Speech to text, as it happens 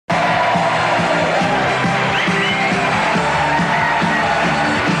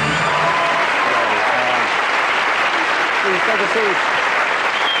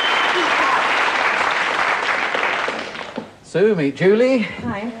Sue, meet Julie.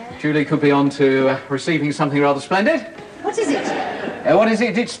 Hi. Julie could be on to receiving something rather splendid. What is it? What is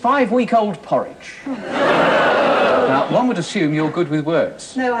it? It's 5-week-old porridge. Now, one would assume you're good with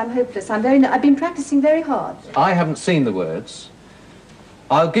words. No, I'm hopeless. I've been practicing very hard. I haven't seen the words.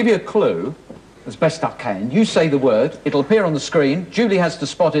 I'll give you a clue as best I can. You say the word, it'll appear on the screen. Julie has to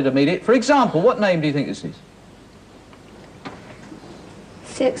spot it immediately. For example, what name do you think this is?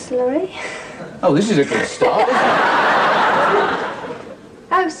 Slurry. Oh, this is a good start, isn't it?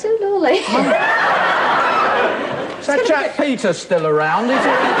 Oh, Sue Lawley. Is that Jack Peter still around? Is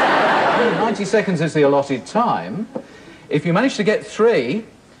it? 90 seconds is the allotted time. If you manage to get 3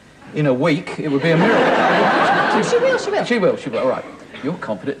 in a week, it would be a miracle. She will. She will. All right. You're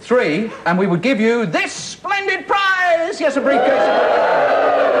confident. 3, and we would give you this splendid prize! Yes, a briefcase.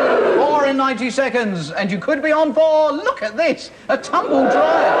 4 in 90 seconds, and you could be on for, look at this, a tumble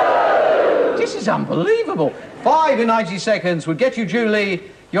dryer. This is unbelievable. 5 in 90 seconds would get you, Julie,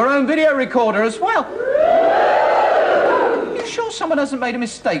 your own video recorder as well. You sure someone hasn't made a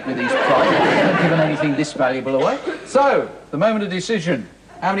mistake with these prizes? They haven't given anything this valuable away. So, the moment of decision.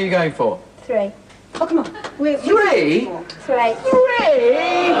 How many are you going for? 3. Oh, come on. 3? 3. 3?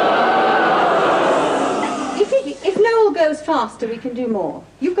 If Noel goes faster, we can do more.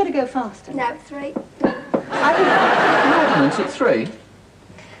 You've got to go faster. No, 3. It's at 3.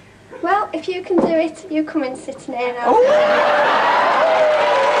 Well, if you can do it, you come and sit near now.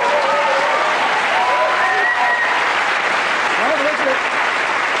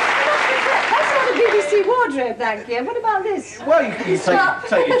 That's not a BBC wardrobe, thank you. What about this? Well, you can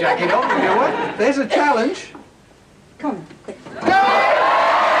take your jacket off if you want. There's a challenge. Come on, quick.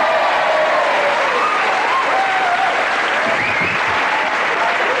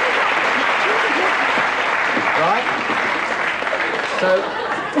 Right.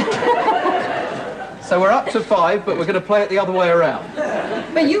 So we're up to 5, but we're going to play it the other way around.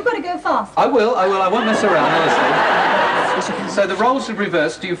 But you've got to go fast. I will. I won't mess around, honestly. So the roles are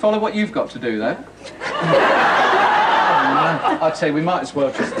reversed. Do you follow what you've got to do, though? I'd say we might as well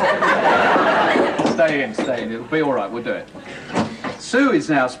just stay in. It'll be all right. We'll do it. Sue is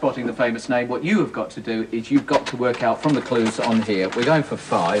now spotting the famous name. What you have got to do is you've got to work out from the clues on here. We're going for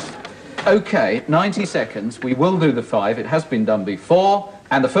 5. OK, 90 seconds. We will do the 5. It has been done before.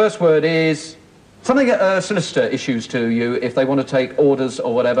 And the first word is something a solicitor issues to you if they want to take orders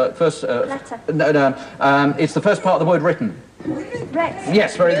or whatever. First, Letter. No, it's the first part of the word written. Rex.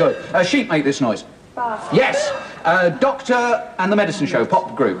 Yes, very good. Sheep make this noise. Bath. Yes. Doctor and the Medicine Show,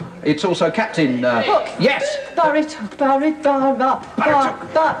 pop group. It's also Captain... Hook. Yes. Barry Took. Barry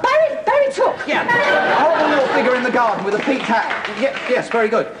Took. Yeah. Horrible little figure in the garden with a peaked hat. Yes, very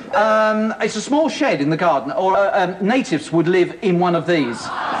good. It's a small shed in the garden, or natives would live in one of these.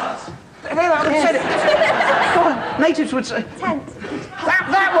 I've said it. Go on. Natives would say... Tent.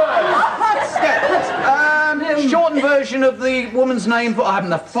 That word! Yeah. Shortened version of the woman's name for... I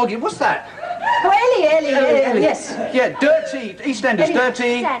haven't the foggy... What's that? Oh, Ellie, yes. Yeah, dirty. EastEnders,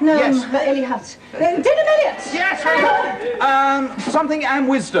 dirty. No, Yes. Ellie Hutt. Dylan Elliott. Yes, very good. Something and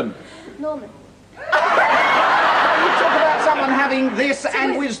wisdom. Norman. You talk about someone having this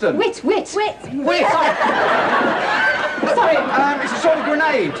and wisdom. Wit. Wit. Sorry. It's a sort of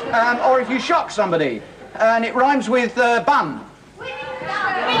grenade. Or if you shock somebody. And it rhymes with bun.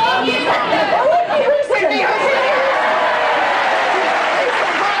 Whitney Houston.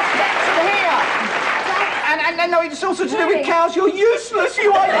 And no, it's also to do with cows. You're useless,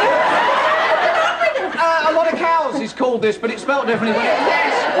 you are useless. A lot of cows is called this, but it's spelled differently.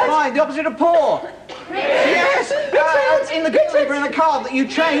 Yes, fine, the opposite of poor. Yes, in the River in the car that you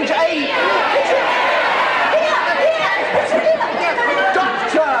change a...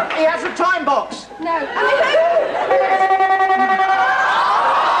 Doctor, he has a time box. No.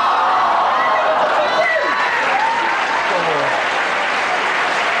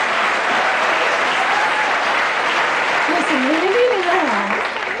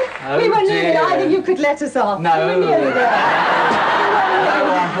 We were nearly either you could let us off. No. We were nearly there. No,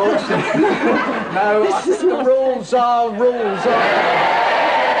 unfortunately. No, the rules are rules.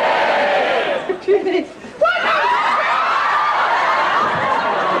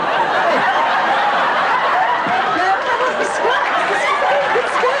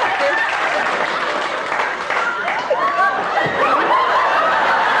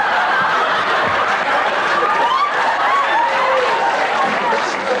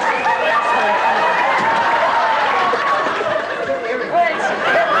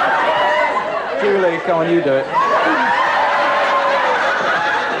 Julie, come on, you do it.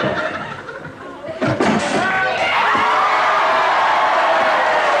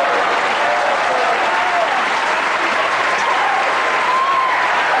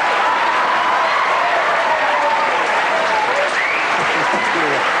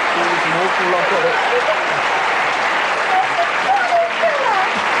 awful lot of it.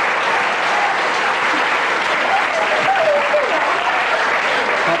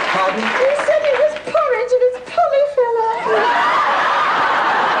 Pardon? You said it was porridge and it's polyfiller.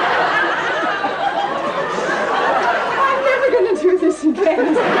 I'm never going to do this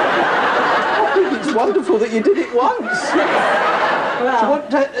again. It's wonderful that you did it once.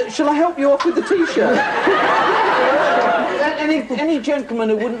 Well, Shall I help you off with the T-shirt? any gentleman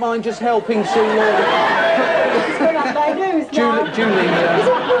who wouldn't mind just helping Sue Lawley? it's gone up my nose now.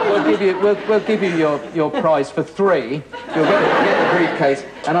 Julie, we'll give you your prize for 3. You'll get the briefcase,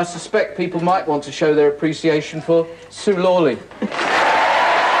 and I suspect people might want to show their appreciation for Sue Lawley.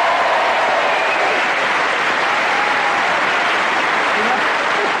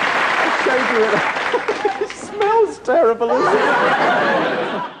 It smells terrible, isn't it?